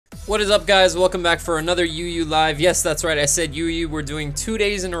What is up, guys? Welcome back for another UU live. Yes, that's right, I said UU. We're doing 2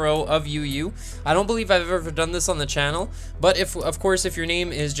 days in a row of UU. I don't believe I've ever done this on the channel, but of course if your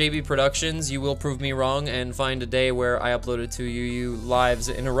name is JB Productions, you will prove me wrong and find a day where I uploaded 2 UU lives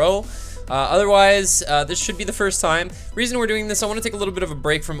in a row. Otherwise, this should be the first time. Reason we're doing this, I want to take a little bit of a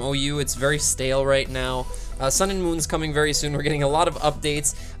break from OU. It's very stale right now. Sun and Moon's coming very soon. We're getting a lot of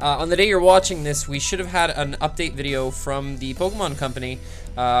updates. On the day you're watching this, we should have had an update video from the Pokemon Company,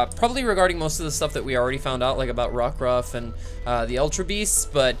 probably regarding most of the stuff that we already found out, like about Rockruff and the Ultra Beasts.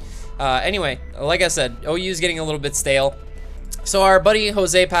 But anyway, like I said, OU is getting a little bit stale. So our buddy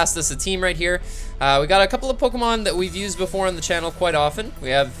Jose passed us a team right here. We got a couple of Pokemon that we've used before on the channel quite often. We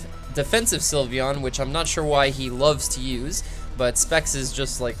have defensive Sylveon, which I'm not sure why he loves to use, but Specs is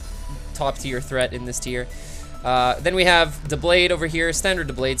just like top tier threat in this tier. Then we have Deblade over here, standard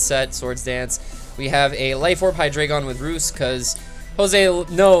Deblade set, Swords Dance. We have a Life Orb Hydreigon with Roost, because Jose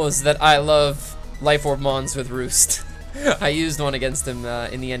knows that I love Life Orb Mons with Roost. I used one against him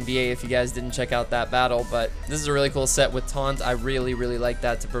in the NBA if you guys didn't check out that battle, but this is a really cool set with Taunt. I really like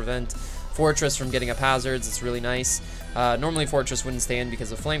that to prevent Fortress from getting up hazards. It's really nice. Normally Fortress wouldn't stay in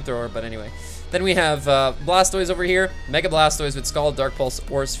because of Flamethrower, but anyway. Then we have Blastoise over here, Mega Blastoise with Scald, Dark Pulse,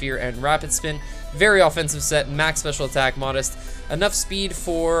 Aura Sphere, and Rapid Spin. Very offensive set, max special attack, modest. Enough speed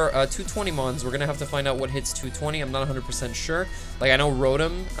for 220 Mons. We're going to have to find out what hits 220. I'm not 100% sure. Like, I know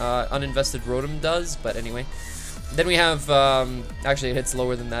Rotom, uninvested Rotom does, but anyway. Then we have, actually it hits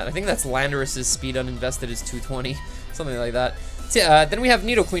lower than that. I think that's Landorus's speed uninvested is 220, something like that. Then we have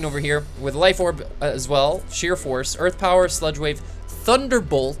Nidoqueen over here with Life Orb as well, Sheer Force, Earth Power, Sludge Wave,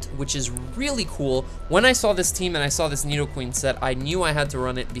 Thunderbolt, which is really cool. When I saw this team and I saw this Nidoqueen set, I knew I had to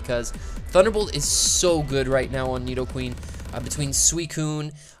run it because Thunderbolt is so good right now on Nidoqueen. Between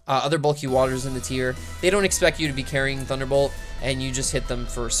Suicune, other bulky waters in the tier, they don't expect you to be carrying Thunderbolt, and you just hit them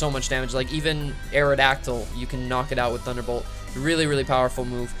for so much damage. Like even Aerodactyl, you can knock it out with Thunderbolt. Really powerful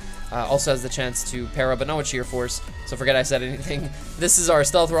move. Also has the chance to pair up, but not with Sheer Force, so forget I said anything. This is our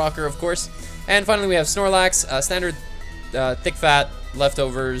Stealth Rocker, of course. And finally we have Snorlax, standard Thick Fat,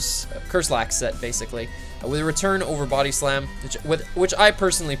 Leftovers, Curselax set, basically. With a return over Body Slam, which I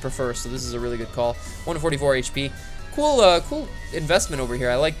personally prefer, so this is a really good call. 144 HP. Cool investment over here.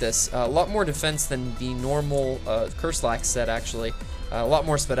 I like this. A lot more defense than the normal Curselax set, actually. A lot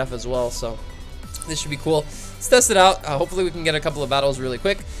more speed F as well, so this should be cool. Let's test it out. Hopefully we can get a couple of battles really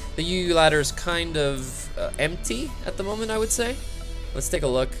quick. The UU ladder is kind of empty at the moment, I would say. Let's take a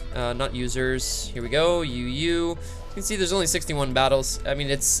look. Not users. Here we go. UU. You can see there's only 61 battles. I mean,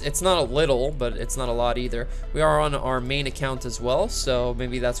 it's not a little, but it's not a lot either. We are on our main account as well, so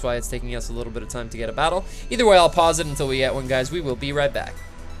maybe that's why it's taking us a little bit of time to get a battle. Either way, I'll pause it until we get one, guys. We will be right back.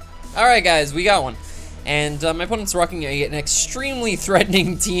 Alright, guys, we got one. And my opponent's rocking an extremely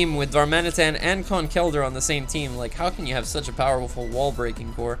threatening team with Darmanitan and Conkeldurr on the same team. Like, how can you have such a powerful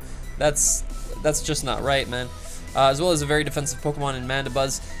wall-breaking core? That's just not right, man. As well as a very defensive Pokemon in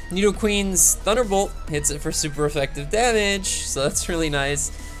Mandibuzz. Nidoqueen's Thunderbolt hits it for super effective damage, so that's really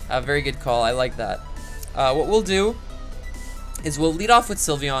nice. Very good call, I like that. What we'll do is we'll lead off with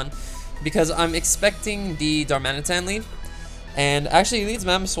Sylveon, because I'm expecting the Darmanitan lead. And actually he leads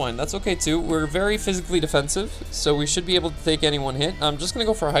Mamoswine, that's okay too. We're very physically defensive, so we should be able to take any one hit. I'm just going to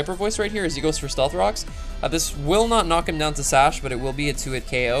go for a Hyper Voice right here as he goes for Stealth Rocks. This will not knock him down to Sash, but it will be a 2-hit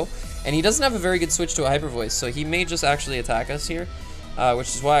KO. And he doesn't have a very good switch to a Hyper Voice, so he may just actually attack us here. Which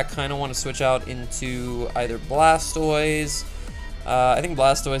is why I kind of want to switch out into either Blastoise. I think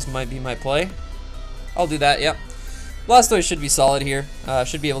Blastoise might be my play. I'll do that, yep. Blastoise should be solid here.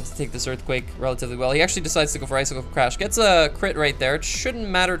 Should be able to take this Earthquake relatively well. He actually decides to go for Icicle Crash. Gets a crit right there. It shouldn't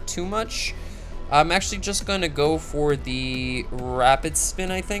matter too much. I'm actually just going to go for the Rapid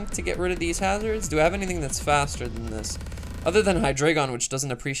Spin, I think, to get rid of these hazards. Do I have anything that's faster than this? Other than Hydreigon, which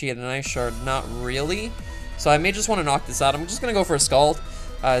doesn't appreciate an Ice Shard, not really. So I may just want to knock this out. I'm just going to go for a Scald,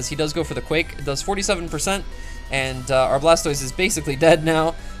 as he does go for the Quake. It does 47%, and our Blastoise is basically dead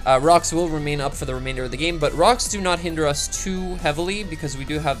now. Rocks will remain up for the remainder of the game, but Rocks do not hinder us too heavily, because we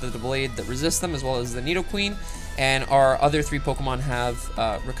do have the Deblade that resists them, as well as the Nidoqueen, and our other 3 Pokemon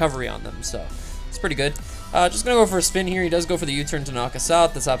have Recovery on them, so it's pretty good. Just gonna go for a spin here. He does go for the U-turn to knock us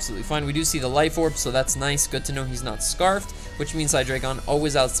out. That's absolutely fine. We do see the Life Orb, so that's nice. Good to know he's not Scarfed, which means Hydreigon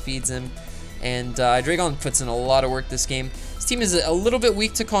always outspeeds him. And Hydreigon puts in a lot of work this game. His team is a little bit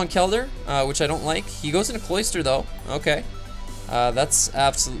weak to Conkeldurr, which I don't like. He goes into Cloyster, though. Okay. That's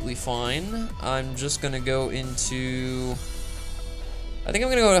absolutely fine. I'm just gonna go into... I think I'm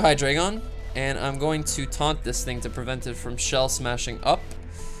gonna go to Hydreigon, and I'm going to taunt this thing to prevent it from shell smashing up,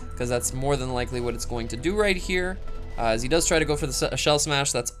 because that's more than likely what it's going to do right here. As he does try to go for the Shell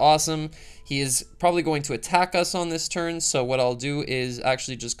Smash, that's awesome. He is probably going to attack us on this turn, so what I'll do is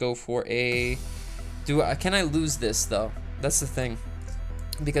actually just go for a... Can I lose this, though? That's the thing.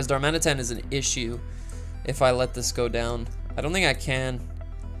 Because Darmanitan is an issue if I let this go down. I don't think I can.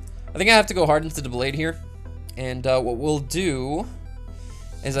 I think I have to go hard into the Blade here. And what we'll do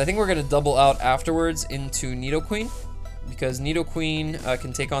is I think we're going to double out afterwards into Nidoqueen. Because Nidoqueen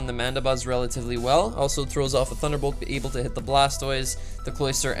can take on the Mandibuzz relatively well. Also throws off a Thunderbolt, able to hit the Blastoise, the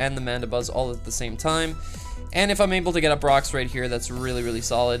Cloyster, and the Mandibuzz all at the same time. And if I'm able to get up rocks right here, that's really, really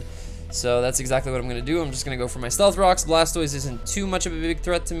solid. So that's exactly what I'm going to do. I'm just going to go for my Stealth Rocks. Blastoise isn't too much of a big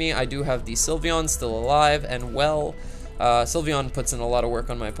threat to me. I do have the Sylveon still alive and well. Sylveon puts in a lot of work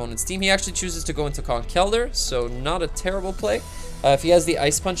on my opponent's team. He actually chooses to go into Conkeldurr, so not a terrible play. If he has the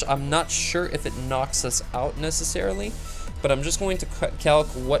Ice Punch, I'm not sure if it knocks us out necessarily. But I'm just going to calc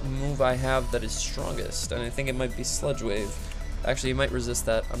what move I have that is strongest, and I think it might be Sludge Wave. Actually, you might resist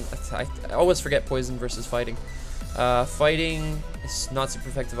that. I always forget Poison versus Fighting. Fighting is not super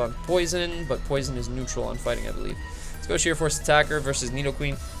effective on Poison, but Poison is neutral on Fighting, I believe. Let's go Sheer Force Attacker versus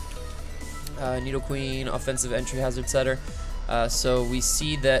Nidoqueen. Nidoqueen, offensive entry hazard setter. So we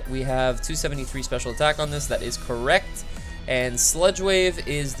see that we have 273 special attack on this. That is correct. And Sludge Wave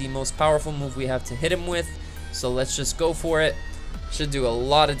is the most powerful move we have to hit him with. So let's just go for it. Should do a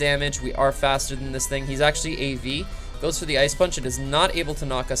lot of damage. We are faster than this thing. He's actually AV. Goes for the Ice Punch. It is not able to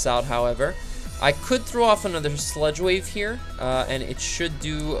knock us out, however. I could throw off another Sludge Wave here, and it should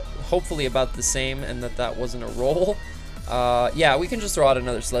do hopefully about the same, and that wasn't a roll. Yeah, we can just throw out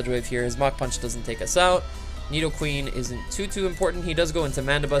another Sludge Wave here. His Mach Punch doesn't take us out. Nidoqueen isn't too important. He does go into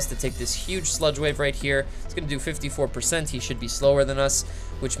Mandibuzz to take this huge Sludge Wave right here. It's going to do 54%. He should be slower than us,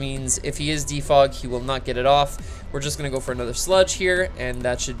 which means if he is Defog, he will not get it off. We're just going to go for another Sludge here, and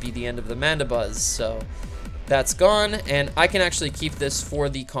that should be the end of the Mandibuzz. So that's gone, and I can actually keep this for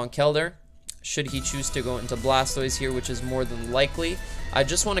the Conkeldurr, should he choose to go into Blastoise here, which is more than likely. I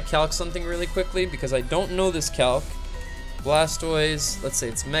just want to calc something really quickly, because I don't know this calc. Blastoise, let's say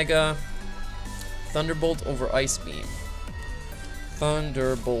it's Mega. Thunderbolt over Ice Beam.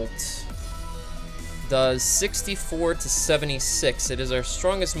 Thunderbolt does 64 to 76. It is our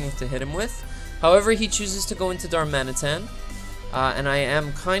strongest move to hit him with. However, he chooses to go into Darmanitan. And I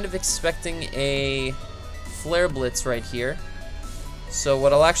am kind of expecting a Flare Blitz right here. So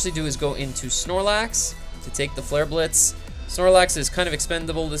what I'll actually do is go into Snorlax to take the Flare Blitz. Snorlax is kind of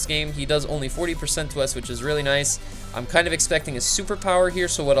expendable this game. He does only 40% to us, which is really nice. I'm kind of expecting a superpower here,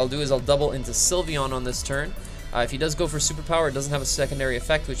 so what I'll do is I'll double into Sylveon on this turn. If he does go for superpower, it doesn't have a secondary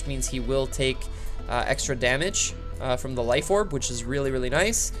effect, which means he will take extra damage from the Life Orb, which is really, really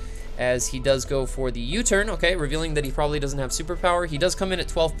nice. As he does go for the U-turn, okay, revealing that he probably doesn't have superpower. He does come in at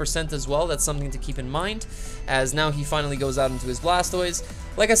 12% as well. That's something to keep in mind, as now he finally goes out into his Blastoise.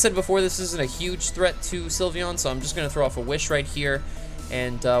 Like I said before, this isn't a huge threat to Sylveon, so I'm just going to throw off a Wish right here,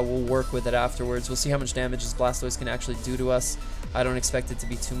 and we'll work with it afterwards. We'll see how much damage this Blastoise can actually do to us. I don't expect it to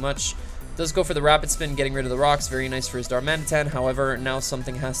be too much. Does go for the Rapid Spin, getting rid of the rocks. Very nice for his Darmanitan. However, now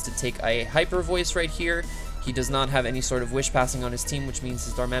something has to take a Hyper Voice right here. He does not have any sort of Wish passing on his team, which means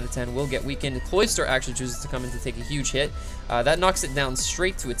his Darmanitan will get weakened. Cloyster actually chooses to come in to take a huge hit. That knocks it down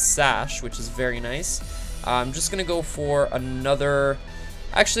straight to its Sash, which is very nice. I'm just going to go for another...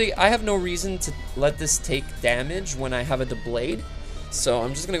 Actually, I have no reason to let this take damage when I have a Deblade. So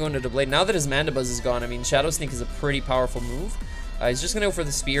I'm just going to go into Deblade. Now that his Mandibuzz is gone, I mean, Shadow Sneak is a pretty powerful move. He's just going to go for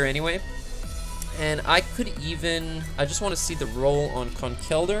the Spear anyway. And I could even... I just want to see the roll on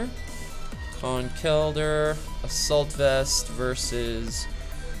Conkeldurr. Conkeldurr, Assault Vest versus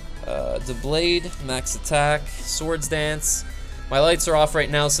Deblade, Max Attack, Swords Dance. My lights are off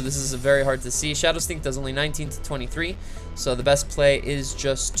right now, so this is very hard to see. Shadow Sneak does only 19 to 23, so the best play is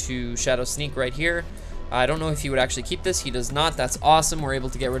just to Shadow Sneak right here. I don't know if he would actually keep this. He does not. That's awesome. We're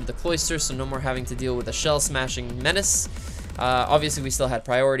able to get rid of the Cloyster, so no more having to deal with a Shell Smashing Menace. Obviously, we still had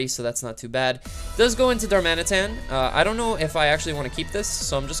priority, so that's not too bad. Does go into Darmanitan. I don't know if I actually want to keep this,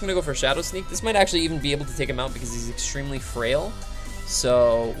 so I'm just going to go for Shadow Sneak. This might actually even be able to take him out because he's extremely frail.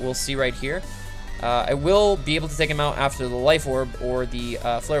 So we'll see right here. I will be able to take him out after the Life Orb or the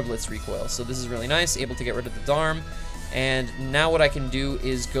Flare Blitz recoil. So this is really nice. Able to get rid of the Darm. And now what I can do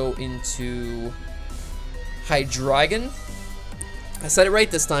is go into Hydreigon. I said it right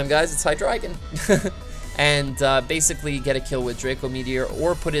this time, guys. It's Hydreigon. And basically get a kill with Draco Meteor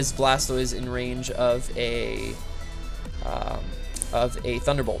or put his Blastoise in range of a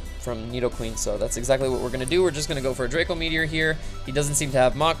Thunderbolt from Nidoqueen. So that's exactly what we're going to do. We're just going to go for a Draco Meteor here. He doesn't seem to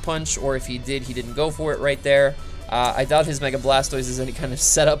have Mach Punch, or if he did, he didn't go for it right there. I doubt his Mega Blastoise is any kind of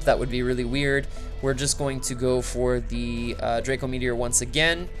setup. That would be really weird. we're just going to go for the Draco Meteor once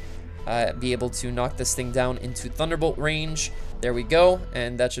again. Be able to knock this thing down into Thunderbolt range. There we go,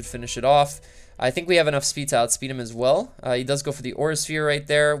 and that should finish it off. I think we have enough speed to outspeed him as well. He does go for the Aura Sphere right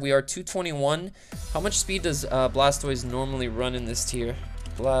there. We are 221. How much speed does Blastoise normally run in this tier?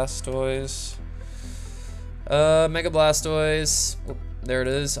 Blastoise. Mega Blastoise. Whoop, there it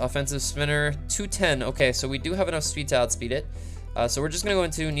is. Offensive Spinner. 210. Okay, so we do have enough speed to outspeed it. So we're just going to go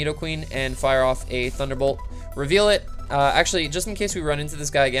into Nidoqueen and fire off a Thunderbolt. Reveal it. Actually, just in case we run into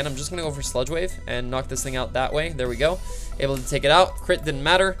this guy again, I'm just going to go for Sludge Wave and knock this thing out that way. There we go. Able to take it out. Crit didn't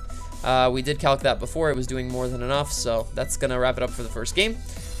matter. We did calc that before. It was doing more than enough, so that's going to wrap it up for the first game.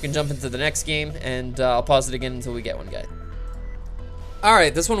 We can jump into the next game, and I'll pause it again until we get one guy.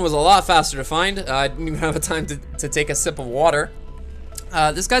 Alright, this one was a lot faster to find. I didn't even have a time to take a sip of water.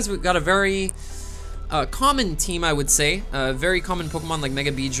 This guy's got a very common team, I would say. Very common Pokemon like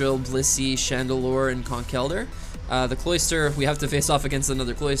Mega Beedrill, Blissey, Chandelure, and Conkeldurr. The Cloyster, we have to face off against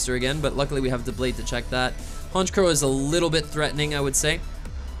another Cloyster again, but luckily we have the Blade to check that. Honchkrow is a little bit threatening, I would say.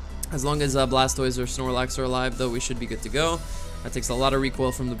 As long as Blastoise or Snorlax are alive, though, we should be good to go. That takes a lot of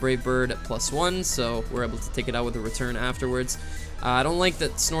recoil from the Brave Bird at +1, so we're able to take it out with a return afterwards. I don't like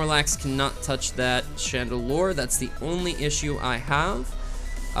that Snorlax cannot touch that Chandelure. That's the only issue I have.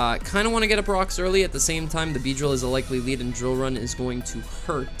 Kind of want to get up rocks early. At the same time, the Beedrill is a likely lead, and Drill Run is going to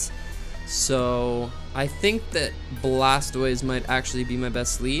hurt. So I think that Blastoise might actually be my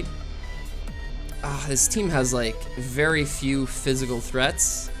best lead. This team has like very few physical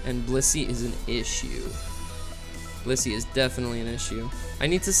threats, and Blissey is an issue. Blissey is definitely an issue. I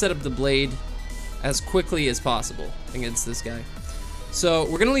need to set up the Blade as quickly as possible against this guy. So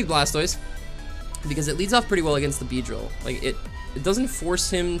we're gonna lead Blastoise because it leads off pretty well against the Beedrill. Like it doesn't force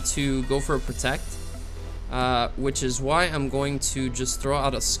him to go for a Protect, which is why I'm going to just throw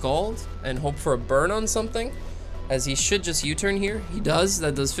out a Scald and hope for a burn on something. As he should just U-turn here. He does.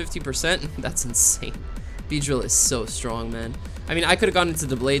 That does 50%. That's insane. Beedrill is so strong, man. I mean, I could have gone into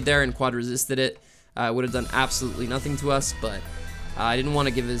the Blade there and quad resisted it. Would have done absolutely nothing to us, but I didn't want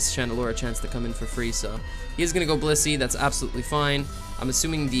to give his Chandelure a chance to come in for free, so he is going to go Blissey. That's absolutely fine. I'm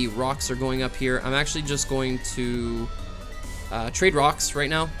assuming the rocks are going up here. I'm actually just going to trade rocks right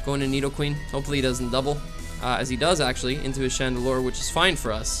now, going to Nidoqueen. Hopefully he doesn't double, as he does actually, into his Chandelure, which is fine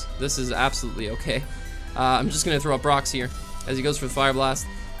for us. This is absolutely okay. I'm just going to throw up rocks here as he goes for the Fire Blast.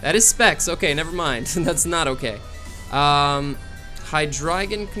 That is Specs. Okay, never mind. That's not okay. Hydreigon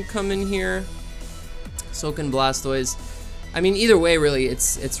can come in here. So can Blastoise. I mean, either way, really,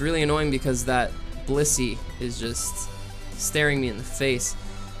 it's really annoying because that Blissey is just staring me in the face.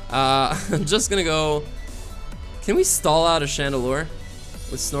 I'm just going to go... Can we stall out a Chandelure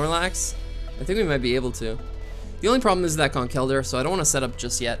with Snorlax? I think we might be able to. The only problem is that Conkeldurr, so I don't want to set up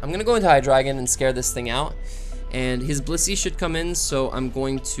just yet. I'm going to go into Hydreigon and scare this thing out. And his Blissey should come in, so I'm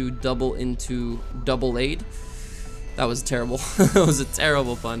going to double into Double Aid. That was terrible. That was a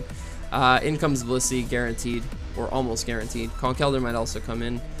terrible pun. In comes Blissey, guaranteed, or almost guaranteed. Conkeldurr might also come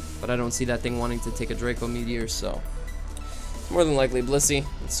in, but I don't see that thing wanting to take a Draco Meteor, so more than likely Blissey.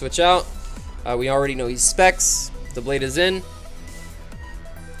 Let's switch out. We already know he's Specs. The Blade is in.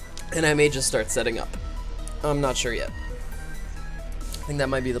 And I may just start setting up. I'm not sure yet. I think that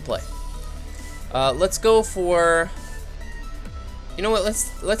might be the play. Let's go for... You know what?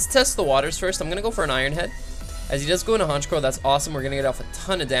 Let's test the waters first. I'm gonna go for an Iron Head. As he does go into Honchkrow, that's awesome. We're gonna get off a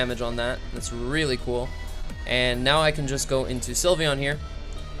ton of damage on that. That's really cool. And now I can just go into Sylveon here.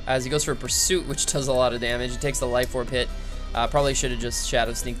 As he goes for a Pursuit, which does a lot of damage. He takes the Life Orb hit. Probably should have just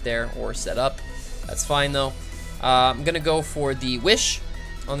Shadow Sneak there or set up. That's fine though. I'm gonna go for the Wish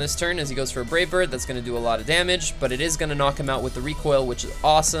on this turn as he goes for a Brave Bird. That's going to do a lot of damage, but it is going to knock him out with the recoil, which is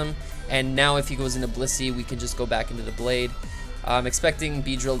awesome. And now if he goes into Blissey, we can just go back into the Blade. I'm expecting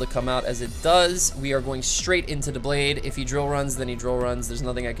Beedrill to come out as it does. We are going straight into the Blade. If he Drill Runs, then he Drill Runs. There's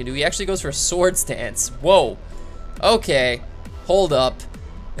nothing I can do. He actually goes for a Sword Stance. Whoa. Okay. Hold up.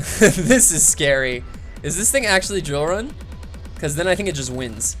 This is scary. Is this thing actually Drill Run? Because then I think it just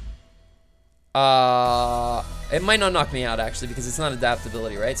wins. It might not knock me out, actually, because it's not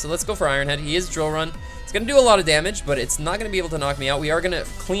adaptability, right? So let's go for Iron Head. He is Drill Run. It's going to do a lot of damage, but it's not going to be able to knock me out. We are going to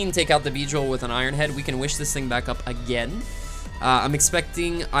clean take out the Beedrill with an Iron Head. We can wish this thing back up again. I'm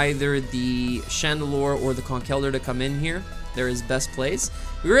expecting either the Chandelure or the Conkeldurr to come in here. They're his best plays.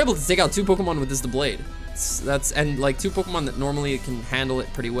 We were able to take out 2 Pokemon with this Blade. And like 2 Pokemon that normally can handle it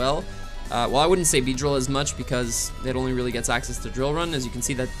pretty well. Well, I wouldn't say Beedrill as much because it only really gets access to Drill Run. As you can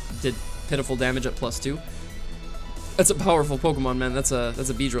see, that did pitiful damage at +2. That's a powerful Pokemon, man. That's a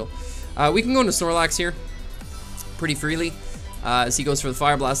Beedrill. We can go into Snorlax here pretty freely. As he goes for the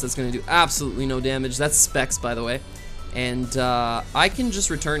Fire Blast, that's going to do absolutely no damage. That's Specs, by the way. And I can just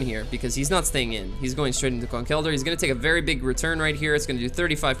return here because he's not staying in. He's going straight into Conkeldurr. He's going to take a very big return right here. It's going to do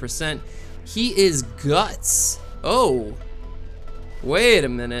 35%. He is Guts. Oh. Wait a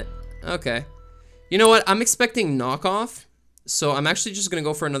minute. Okay. You know what? I'm expecting knockoff. So I'm actually just going to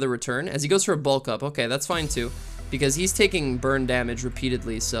go for another return. As he goes for a bulk up. Okay, that's fine too. Because he's taking burn damage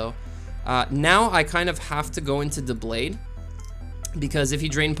repeatedly. So now I kind of have to go into Deblade. Because if he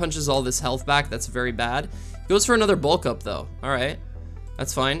Drain Punches all this health back, that's very bad. Goes for another bulk up though. Alright.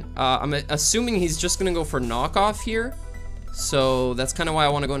 That's fine. I'm assuming he's just gonna go for knockoff here. So that's kind of why I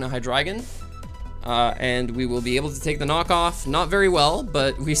want to go into Hydreigon. And we will be able to take the knockoff. Not very well,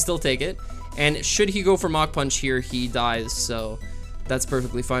 but we still take it. And should he go for Mach Punch here, he dies. So that's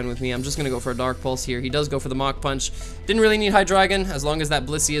perfectly fine with me. I'm just gonna go for a Dark Pulse here. He does go for the Mach Punch. Didn't really need Hydreigon. As long as that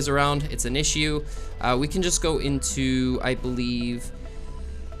Blissey is around, it's an issue. We can just go into, I think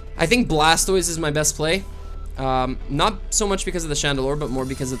Blastoise is my best play. Not so much because of the Chandelure, but more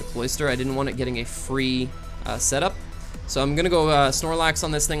because of the Cloyster. I didn't want it getting a free setup. So I'm gonna go Snorlax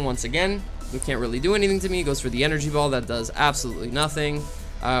on this thing once again. It can't really do anything to me. He goes for the Energy Ball. That does absolutely nothing.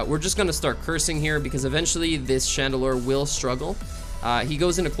 We're just gonna start cursing here because eventually this Chandelure will struggle. He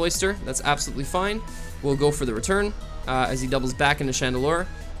goes into Cloyster. That's absolutely fine. We'll go for the return as he doubles back into Chandelure.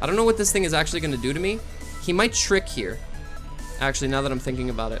 I don't know what this thing is actually gonna do to me. He might Trick here. Actually, now that I'm thinking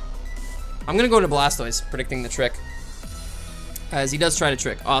about it. I'm gonna go into Blastoise, predicting the Trick. As he does try to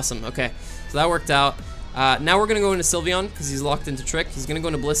Trick. Awesome, okay. So that worked out. Now we're gonna go into Sylveon, because he's locked into Trick. He's gonna go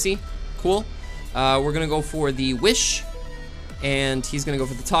into Blissey. Cool. We're gonna go for the Wish. And he's gonna go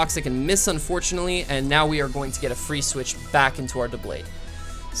for the Toxic and miss, unfortunately. And now we are going to get a free switch back into our Deblade.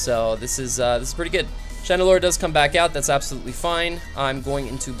 So this is pretty good. Chandelure does come back out. That's absolutely fine. I'm going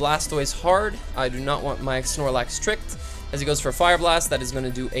into Blastoise hard. I do not want my Snorlax tricked. As he goes for a Fire Blast, that is going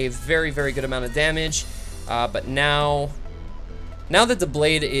to do a very, very good amount of damage. But now that the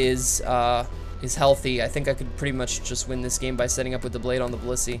Blade is healthy, I think I could pretty much just win this game by setting up with the Blade on the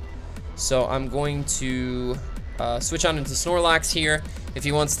Blissey. So I'm going to switch on into Snorlax here. If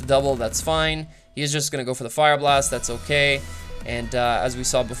he wants to double, that's fine. He's just going to go for the Fire Blast. That's okay. And as we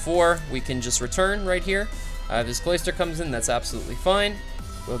saw before, we can just return right here. If his Cloyster comes in, that's absolutely fine.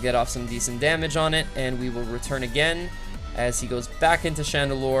 We'll get off some decent damage on it, and we will return again. As he goes back into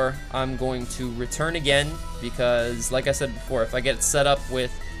Chandelure, I'm going to return again, because like I said before, if I get it set up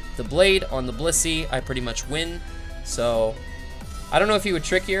with the Blade on the Blissey, I pretty much win. So I don't know if he would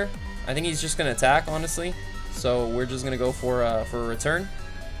Trick here. I think he's just going to attack, honestly. So we're just going to go for a return.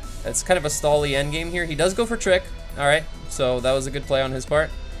 It's kind of a stally endgame here. He does go for Trick. Alright, so that was a good play on his part.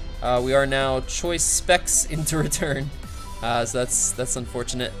 We are now Choice Specs into return. So that's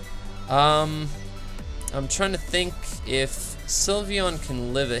unfortunate. I'm trying to think if Sylveon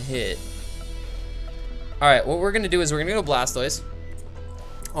can live a hit. Alright, what we're going to do is we're going to go Blastoise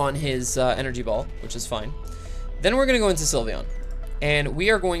on his Energy Ball, which is fine. Then we're going to go into Sylveon. And we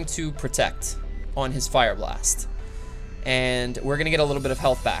are going to Protect on his Fire Blast. And we're going to get a little bit of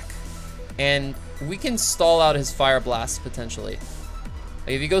health back. And we can stall out his Fire Blast potentially.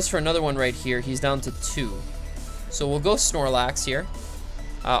 If he goes for another one right here, he's down to 2. So we'll go Snorlax here.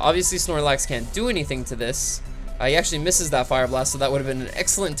 Obviously Snorlax can't do anything to this. He actually misses that Fire Blast, so that would have been an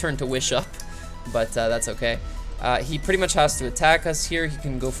excellent turn to Wish Up. But that's okay. He pretty much has to attack us here. He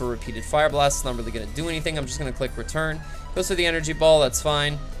can go for repeated Fire Blast. It's not really going to do anything. I'm just going to click Return. Goes for the Energy Ball. That's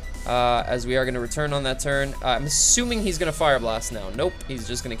fine. As we are going to return on that turn. I'm assuming he's going to Fire Blast now. Nope. He's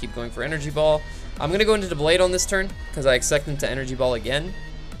just going to keep going for Energy Ball. I'm going to go into the Blade on this turn because I expect him to Energy Ball again.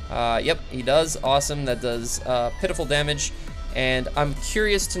 Yep, he does. Awesome. That does pitiful damage. And I'm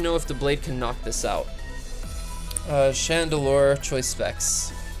curious to know if the Blade can knock this out. Chandelure, Choice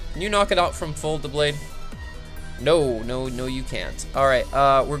Specs. Can you knock it out from full, the Blade? No, you can't. Alright,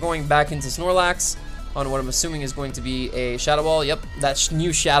 we're going back into Snorlax on what I'm assuming is going to be a Shadow Ball. Yep, that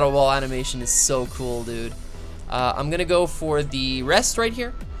new Shadow Ball animation is so cool, dude. I'm going to go for the Rest right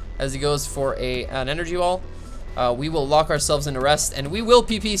here as he goes for an Energy Ball. We will lock ourselves into Rest, and we will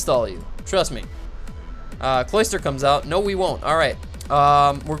PP stall you. Trust me. Cloyster comes out. No, we won't. Alright,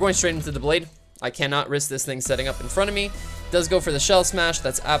 we're going straight into the Blade. I cannot risk this thing setting up in front of me. Does go for the Shell Smash.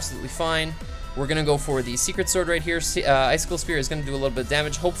 That's absolutely fine. We're going to go for the Secret Sword right here. Icicle Spear is going to do a little bit of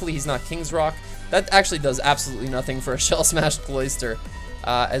damage. Hopefully he's not King's Rock. That actually does absolutely nothing for a Shell Smash Cloyster.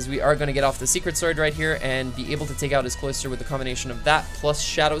 As we are going to get off the Secret Sword right here and be able to take out his Cloyster with a combination of that plus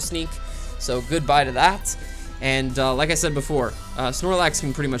Shadow Sneak. So goodbye to that. And like I said before, Snorlax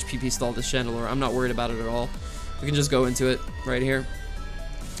can pretty much PP stall this Chandelure. I'm not worried about it at all. We can just go into it right here.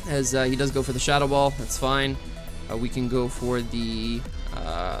 As he does go for the Shadow Ball. That's fine. We can go for the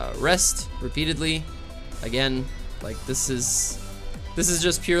rest repeatedly. Again, like this is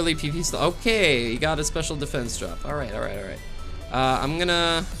just purely PP style. Okay, he got a special defense drop. All right. I'm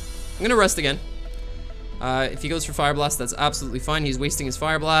gonna rest again. If he goes for Fire Blast, that's absolutely fine. He's wasting his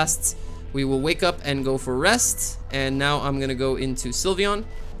Fire Blasts. We will wake up and go for rest. And now I'm gonna go into Sylveon.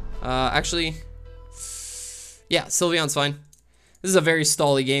 Actually, yeah, Sylveon's fine. This is a very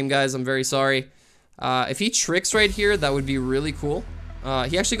stally game, guys. I'm very sorry. If he tricks right here, that would be really cool.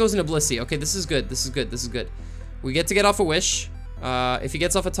 He actually goes into Blissey. Okay, this is good. This is good. We get to get off a Wish. If he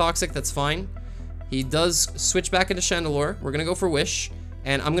gets off a Toxic, that's fine. He does switch back into Chandelure. We're gonna go for Wish,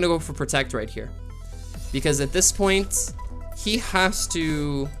 and I'm gonna go for Protect right here. Because at this point, he has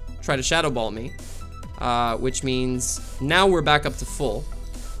to try to Shadow Ball me, which means now we're back up to full.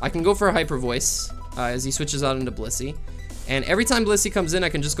 I can go for a Hyper Voice as he switches out into Blissey. And every time Blissey comes in, I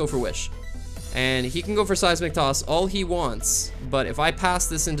can just go for Wish. And he can go for Seismic Toss all he wants, but if I pass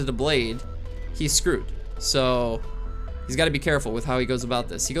this into the Blade, he's screwed. So he's got to be careful with how he goes about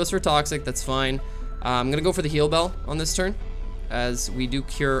this. He goes for Toxic, that's fine. I'm going to go for the Heal Bell on this turn, as we do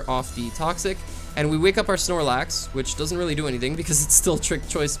cure off the Toxic. And we wake up our Snorlax, which doesn't really do anything because it's still Trick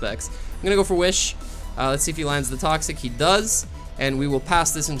Choice specs. I'm going to go for Wish. Let's see if he lands the Toxic. He does. And we will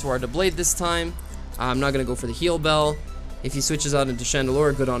pass this into our Blade this time. I'm not going to go for the Heal Bell. If he switches out into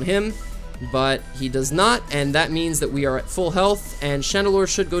Chandelure, good on him. But he does not, and that means that we are at full health, and Chandelure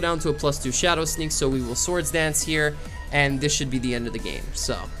should go down to a +2 Shadow Sneak, so we will Swords Dance here, and this should be the end of the game.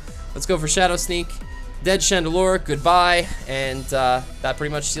 So, let's go for Shadow Sneak. Dead Chandelure, goodbye, and that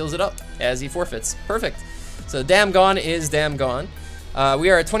pretty much seals it up as he forfeits. Perfect. So, damn gone is damn gone. We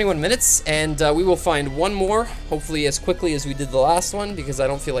are at 21 minutes, and we will find one more, hopefully as quickly as we did the last one, because I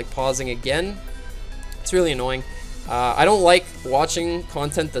don't feel like pausing again. It's really annoying. I don't like watching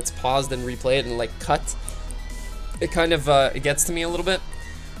content that's paused and replayed and like cut. It kind of it gets to me a little bit.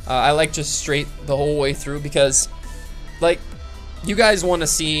 I like just straight the whole way through because like you guys want to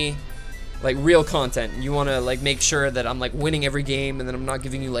see like real content. You want to like make sure that I'm like winning every game and that I'm not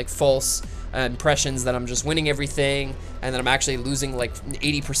giving you like false impressions that I'm just winning everything and that I'm actually losing like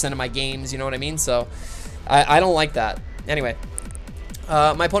 80% of my games, you know what I mean? So I don't like that. Anyway.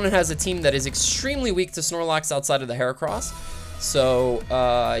 My opponent has a team that is extremely weak to Snorlax outside of the Heracross. So,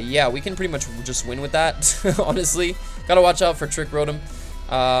 yeah, we can pretty much just win with that, honestly. Gotta watch out for Trick Rotom.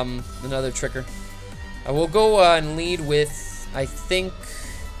 Another Tricker. We'll go and lead with, I think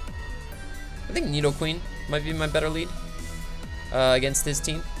Nidoqueen might be my better lead against his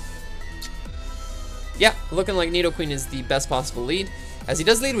team. Yeah, looking like Nidoqueen is the best possible lead. As he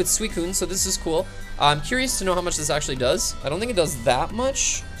does lead with Suicune, so this is cool. I'm curious to know how much this actually does. I don't think it does that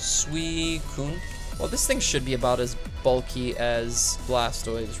much. Suicune. Well, this thing should be about as bulky as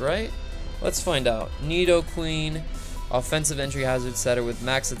Blastoise, right? Let's find out. Nidoqueen, offensive entry hazard setter with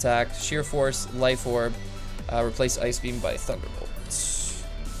max attack, sheer force, life orb. Replace Ice Beam by Thunderbolt.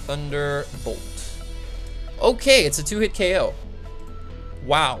 Thunderbolt. Okay, it's a 2-hit KO.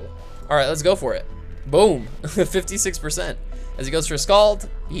 Wow. All right, let's go for it. Boom. 56%. As he goes for a Scald,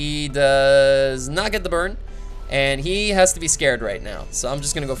 he does not get the burn, and he has to be scared right now. So I'm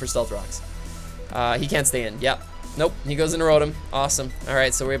just gonna go for Stealth Rocks. He can't stay in. Yep. Nope. He goes into Rotom. Awesome. All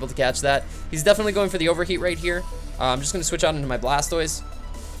right, so we're able to catch that. He's definitely going for the Overheat right here. I'm just gonna switch out into my Blastoise,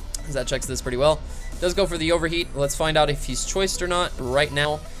 because that checks this pretty well. Does go for the Overheat. Let's find out if he's choiced or not right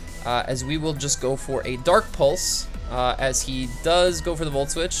now, as we will just go for a Dark Pulse, as he does go for the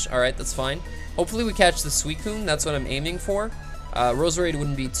Volt Switch. All right, that's fine. Hopefully we catch the Suicune. That's what I'm aiming for. Roserade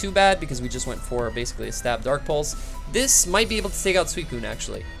wouldn't be too bad because we just went for basically a Stab Dark Pulse. This might be able to take out Suicune,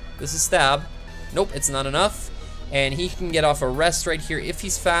 actually. This is Stab. Nope, it's not enough. And he can get off a Rest right here if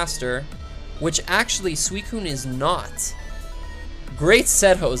he's faster, which actually Suicune is not. Great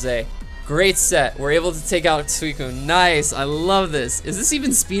set, Jose. Great set. We're able to take out Suicune. Nice. I love this. Is this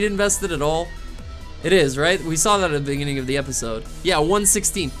even speed invested at all? It is, right? We saw that at the beginning of the episode. Yeah,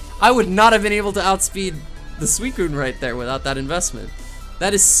 116. I would not have been able to outspeed the Suicune right there without that investment.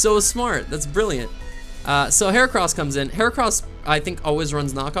 That is so smart. That's brilliant. So Heracross comes in. Heracross, I think, always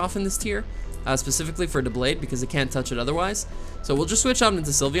runs knockoff in this tier, specifically for Blade because it can't touch it otherwise. So we'll just switch out into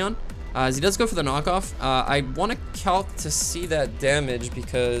Sylveon. As he does go for the knockoff, I want to calc to see that damage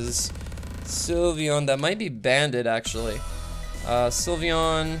because Sylveon, that might be banded actually.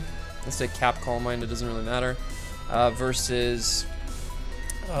 Sylveon, let's say Cap Calm Mind, it doesn't really matter. Versus,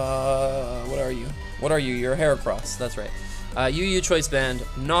 what are you? What are you? You're a Heracross, that's right. UU Choice Band,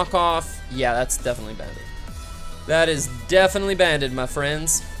 knockoff, yeah, that's definitely banded. That is definitely banded, my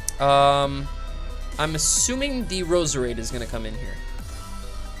friends. I'm assuming the Roserade is gonna come in here.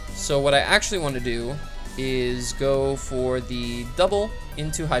 So what I actually want to do is go for the double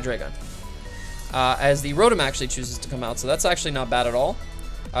into Hydreigon. As the Rotom actually chooses to come out, so that's actually not bad at all.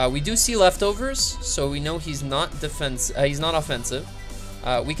 We do see leftovers, so we know he's not he's not offensive.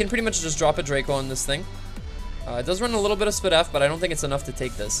 We can pretty much just drop a Draco on this thing. It does run a little bit of Speed F, but I don't think it's enough to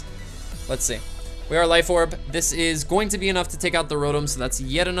take this. Let's see. We are Life Orb. This is going to be enough to take out the Rotom, so that's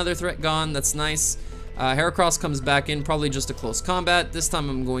yet another threat gone. That's nice. Heracross comes back in, probably just a close combat. This time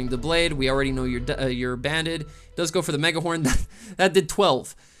I'm going to Blade. We already know you're banded. Does go for the Mega Horn. That did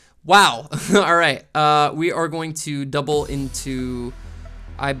 12. Wow. All right. We are going to double into,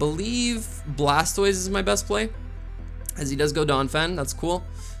 I believe, Blastoise is my best play, as he does go Donphan. That's cool.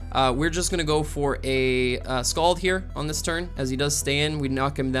 We're just going to go for a Scald here on this turn. As he does stay in, we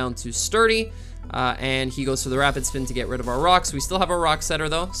knock him down to Sturdy. And he goes for the Rapid Spin to get rid of our rocks. We still have our Rock Setter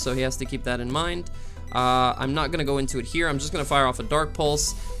though, so he has to keep that in mind. I'm not going to go into it here. I'm just going to fire off a Dark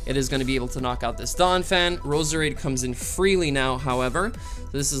Pulse. It is going to be able to knock out this Donphan. Roserade comes in freely now, however.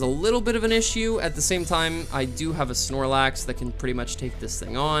 So this is a little bit of an issue. At the same time, I do have a Snorlax that can pretty much take this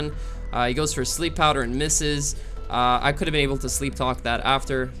thing on. He goes for a Sleep Powder and misses. I could have been able to Sleep Talk that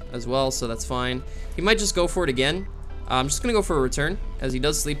after as well, so that's fine. He might just go for it again. I'm just going to go for a return, as he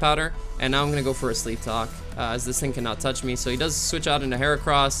does Sleep Powder, and now I'm going to go for a Sleep Talk, as this thing cannot touch me. So he does switch out into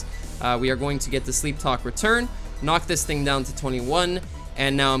Heracross. We are going to get the Sleep Talk return, knock this thing down to 21,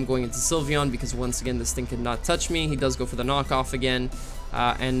 and now I'm going into Sylveon, because once again, this thing cannot touch me. He does go for the knockoff again,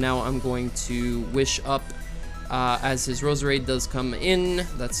 and now I'm going to Wish Up, as his Roserade does come in.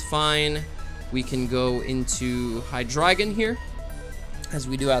 That's fine. We can go into Hydreigon here, as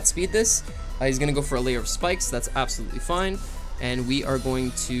we do outspeed this. He's going to go for a Layer of Spikes. That's absolutely fine. And we are going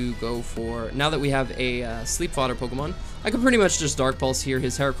to go for, now that we have a Sleep Fodder Pokemon, I could pretty much just Dark Pulse here.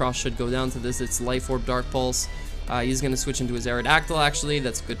 His Heracross should go down to this. It's Life Orb Dark Pulse. He's going to switch into his Aerodactyl, actually.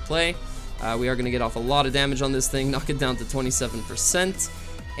 That's a good play. We are going to get off a lot of damage on this thing, knock it down to 27%.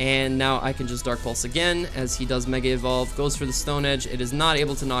 And now I can just Dark Pulse again, as he does Mega Evolve, goes for the Stone Edge. It is not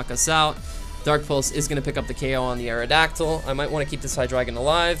able to knock us out. Dark Pulse is going to pick up the KO on the Aerodactyl. I might want to keep this Hydreigon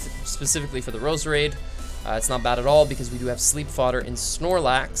alive, specifically for the Roserade. It's not bad at all, because we do have Sleep Fodder in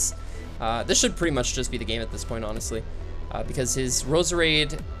Snorlax. This should pretty much just be the game at this point, honestly, because his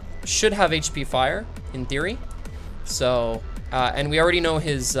Roserade should have HP Fire, in theory. So, and we already know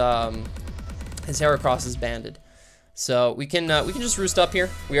his Heracross is banded. So we can just Roost Up here.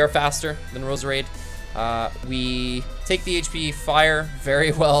 We are faster than Roserade. We take the HP Fire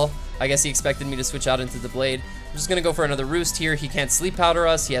very well. I guess he expected me to switch out into the Blade. I'm just going to go for another Roost here. He can't Sleep Powder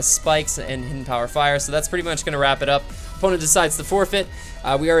us. He has Spikes and Hidden Power Fire, so that's pretty much going to wrap it up. Opponent decides to forfeit.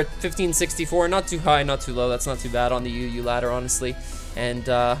 We are at 1564. Not too high, not too low. That's not too bad on the UU ladder, honestly. And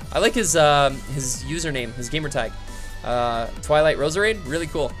I like his username, his gamer tag. Twilight Roserade. Really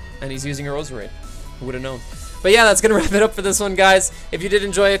cool. And he's using a Roserade. Who would have known? But yeah, that's going to wrap it up for this one, guys. If you did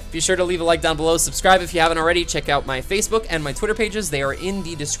enjoy it, be sure to leave a like down below. Subscribe if you haven't already. Check out my Facebook and my Twitter pages. They are in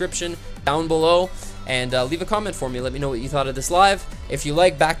the description down below. And leave a comment for me. Let me know what you thought of this live. If you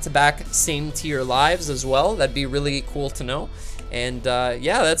like back-to-back same-tier lives as well, that'd be really cool to know. And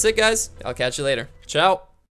yeah, that's it, guys. I'll catch you later. Ciao.